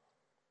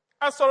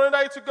 And surrender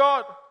it to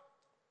God.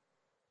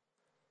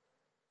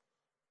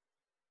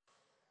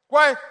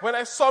 Why? When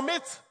I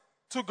submit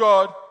to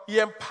God, He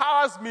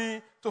empowers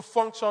me to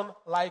function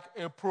like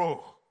a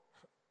pro.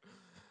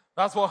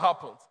 That's what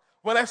happens.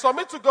 When I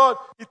submit to God,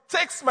 He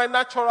takes my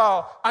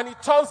natural and He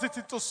turns it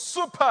into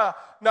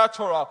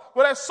supernatural.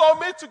 When I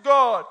submit to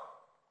God,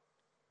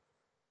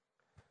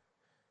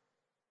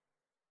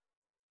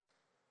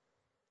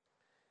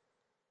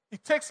 He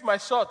takes my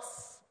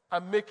shots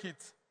and make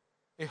it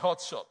a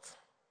hot shot.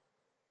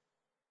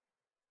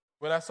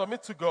 When I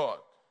submit to God,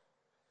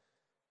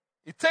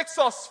 He takes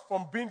us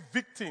from being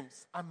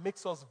victims and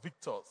makes us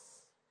victors.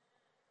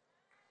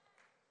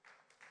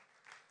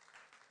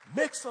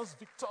 Makes us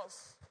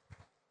victors.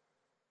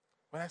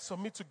 When I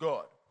submit to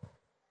God.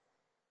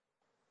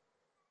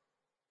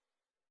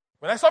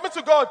 When I submit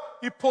to God,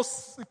 He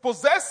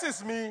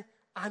possesses me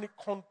and He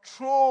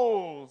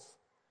controls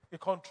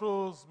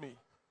me.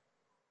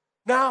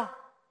 Now,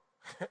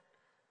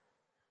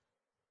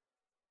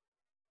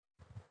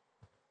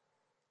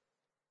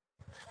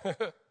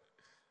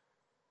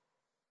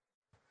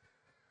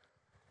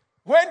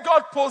 when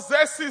God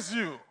possesses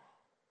you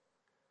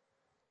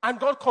and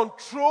God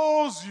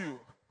controls you,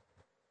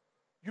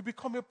 you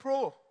become a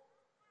pro.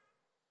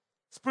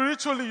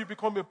 Spiritually, you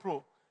become a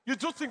pro. You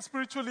do things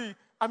spiritually.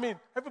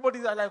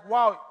 Everybody's like,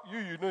 wow,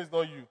 you know it's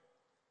not you.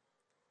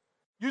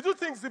 You do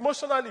things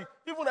emotionally,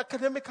 even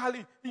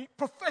academically,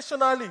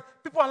 professionally.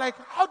 People are like,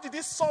 how did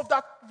they solve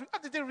that? How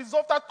did they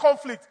resolve that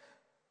conflict?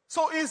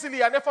 so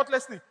easily and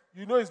effortlessly.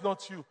 You know it's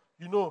not you.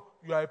 You know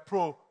you are a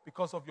pro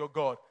because of your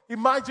God.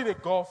 Imagine a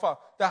golfer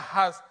that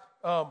has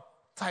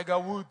Tiger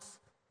Woods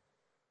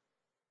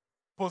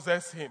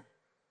possess him.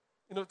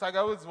 You know,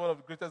 Tiger Woods is one of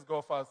the greatest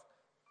golfers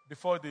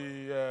before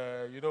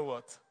the,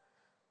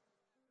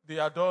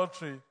 the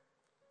adultery.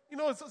 You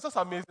know, it's just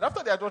amazing.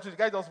 After the adultery, the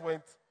guy just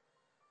went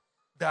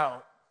down.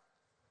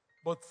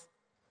 But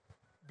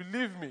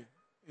believe me,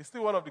 he's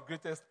still one of the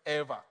greatest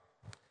ever.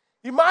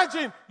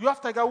 Imagine you have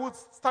Tiger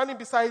Woods standing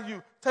beside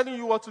you, telling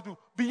you what to do.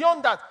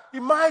 Beyond that,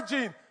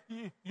 imagine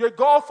you're a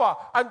golfer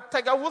and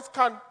Tiger Woods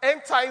can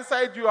enter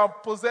inside you and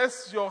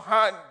possess your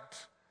hand.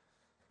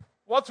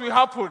 What will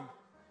happen?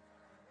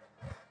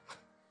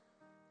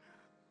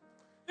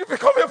 You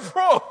become a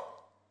pro.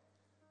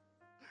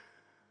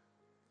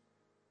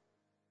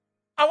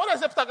 And when I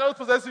say Tiger Woods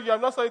possessing you,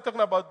 I'm not talking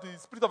about the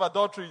spirit of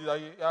adultery that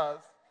he has.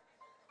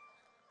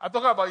 I'm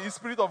talking about his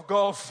spirit of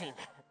golfing.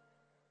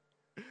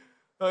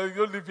 You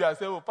don't live here and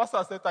say, oh,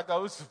 Pastor said Tiger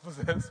Woods should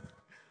possess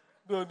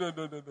me.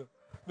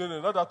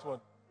 No, not that one.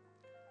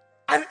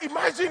 And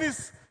imagine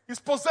he's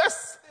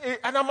possessed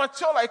an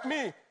amateur like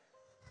me.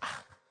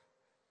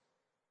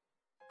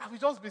 I will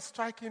just be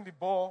striking the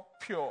ball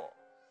pure.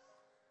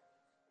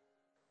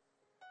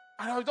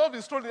 And I will just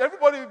be strolling.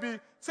 Everybody will be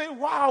saying,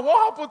 wow,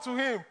 what happened to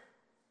him?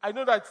 I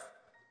know that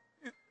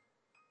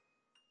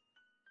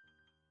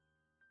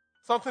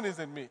something is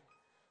in me.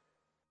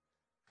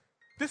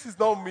 This is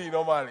not me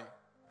normally.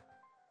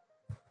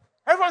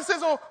 Everyone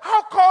says, oh,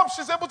 how come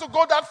she's able to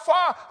go that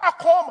far?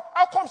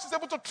 How come she's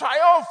able to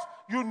triumph?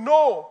 You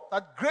know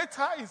that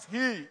greater is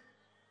he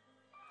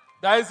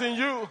that is in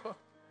you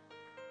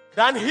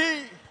than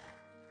he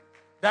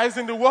that is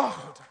in the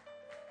world.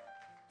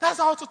 That's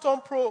how to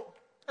turn pro.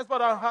 Let's bow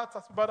our hearts,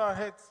 let's bow our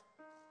heads.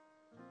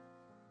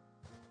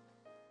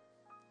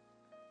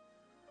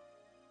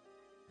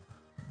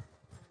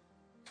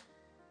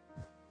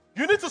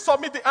 You need to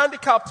submit the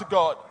handicap to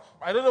God.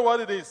 I don't know what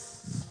it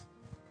is.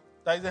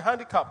 There is a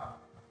handicap.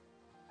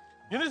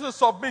 You need to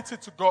submit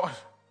it to God.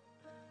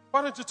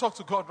 Why don't you talk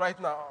to God right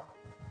now?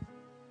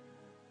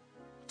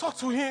 Talk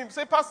to him.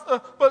 Say, Pastor,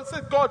 but say,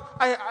 God,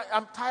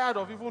 I'm tired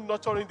of even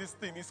nurturing this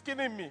thing. It's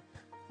killing me.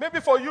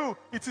 Maybe for you,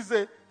 it is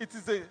a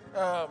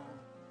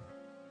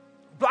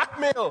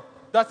blackmail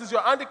that is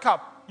your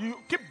handicap. You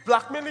keep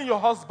blackmailing your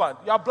husband.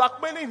 You are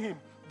blackmailing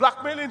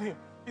him.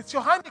 It's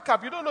your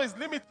handicap. You don't know it's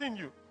limiting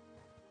you.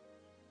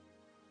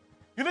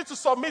 You need to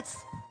submit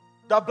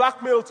the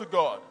blackmail to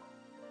God.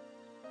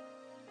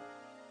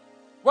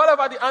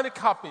 Whatever the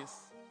handicap is.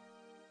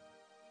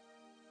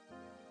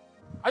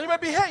 And you may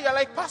be here, you're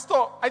like,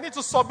 Pastor, I need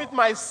to submit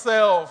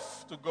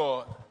myself to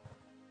God.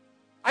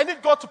 I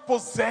need God to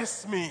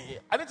possess me.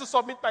 I need to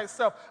submit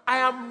myself. I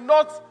am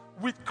not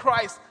with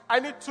Christ.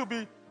 I need to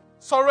be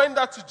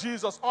surrendered to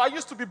Jesus. Or I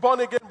used to be born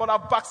again, but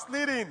I'm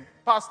backsliding,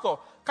 Pastor.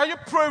 Can you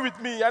pray with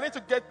me? I need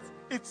to get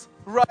it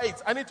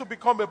right. I need to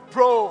become a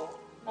pro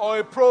or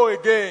a pro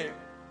again.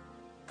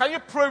 Can you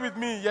pray with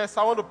me? Yes,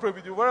 I want to pray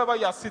with you. Wherever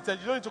you are seated,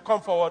 you don't need to come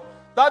forward.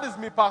 That is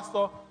me,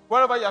 Pastor.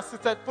 Wherever you are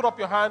seated, put up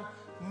your hand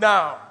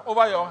now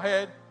over your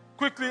head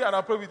quickly, and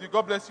I'll pray with you.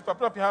 God bless you. If I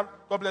put up your hand,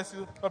 God bless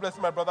you. God bless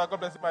you, my brother. God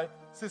bless you, my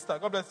sister.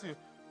 God bless you,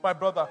 my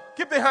brother.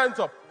 Keep the hands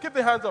up. Keep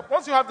the hands up.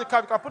 Once you have the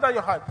card, you can put down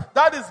your hand.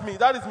 That is me.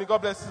 That is me.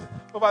 God bless you.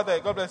 Over there.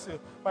 God bless you.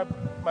 My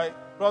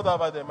brother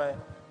over there. My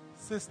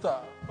sister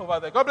over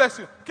there. God bless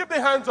you. Keep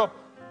the hands up.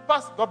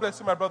 Pastor, God bless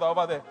you, my brother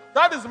over there.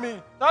 That is me.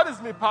 That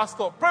is me,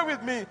 Pastor. Pray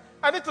with me.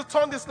 I need to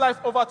turn this life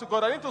over to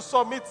God. I need to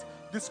submit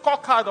the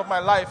scorecard of my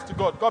life to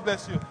God. God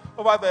bless you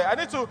over there. I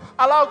need to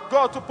allow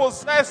God to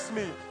possess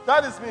me.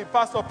 That is me,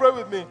 Pastor. Pray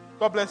with me.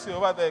 God bless you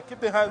over there.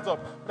 Keep the hands up.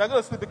 They're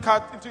going to slip the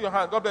card into your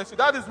hand. God bless you.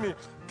 That is me.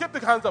 Keep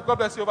the hands up. God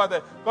bless you over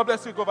there. God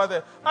bless you over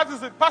there. That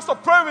is it. Pastor,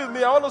 pray with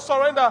me. I want to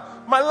surrender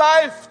my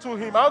life to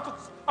him. I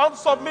want to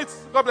submit.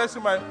 God bless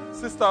you, my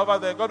sister over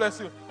there. God bless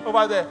you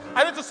over there.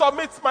 I need to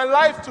submit my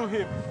life to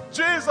him.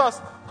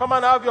 Jesus, come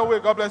and have your way.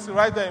 God bless you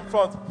right there in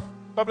front.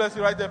 God bless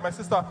you right there, my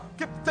sister.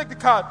 Take the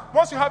card.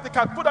 Once you have the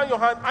card, put down your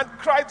hand and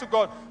cry to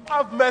God.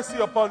 Have mercy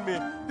upon me.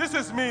 This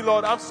is me,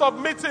 Lord. I'm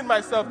submitting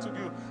myself to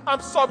you. I'm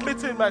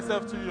submitting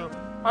myself to you.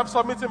 I'm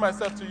submitting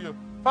myself to you.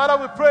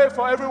 Father, we pray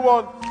for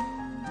everyone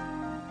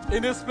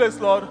in this place,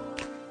 Lord.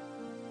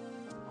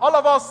 All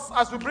of us,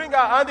 as we bring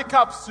our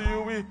handicaps to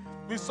you,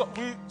 we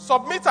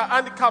submit our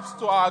handicaps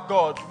to our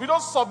God. We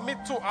don't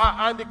submit to our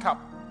handicap.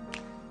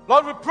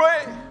 Lord, we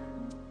pray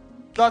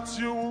that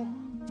you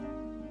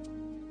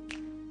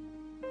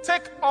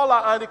take all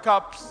our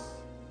handicaps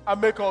and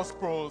make us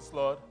pros,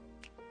 Lord,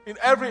 in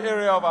every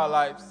area of our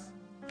lives.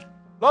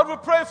 Lord, we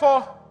pray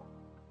for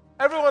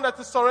everyone that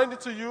is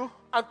surrendered to you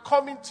and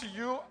coming to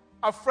you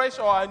afresh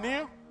or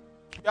anew.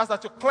 We ask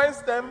that you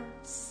cleanse them,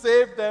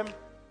 save them.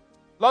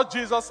 Lord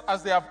Jesus,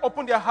 as they have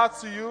opened their hearts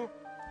to you,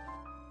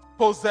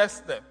 possess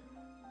them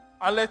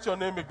and let your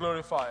name be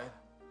glorified.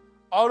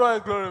 Honor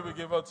and glory be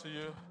given to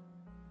you.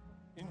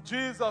 In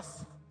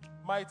Jesus'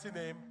 mighty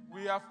name,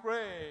 we have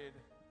prayed.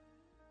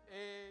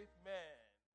 Amen.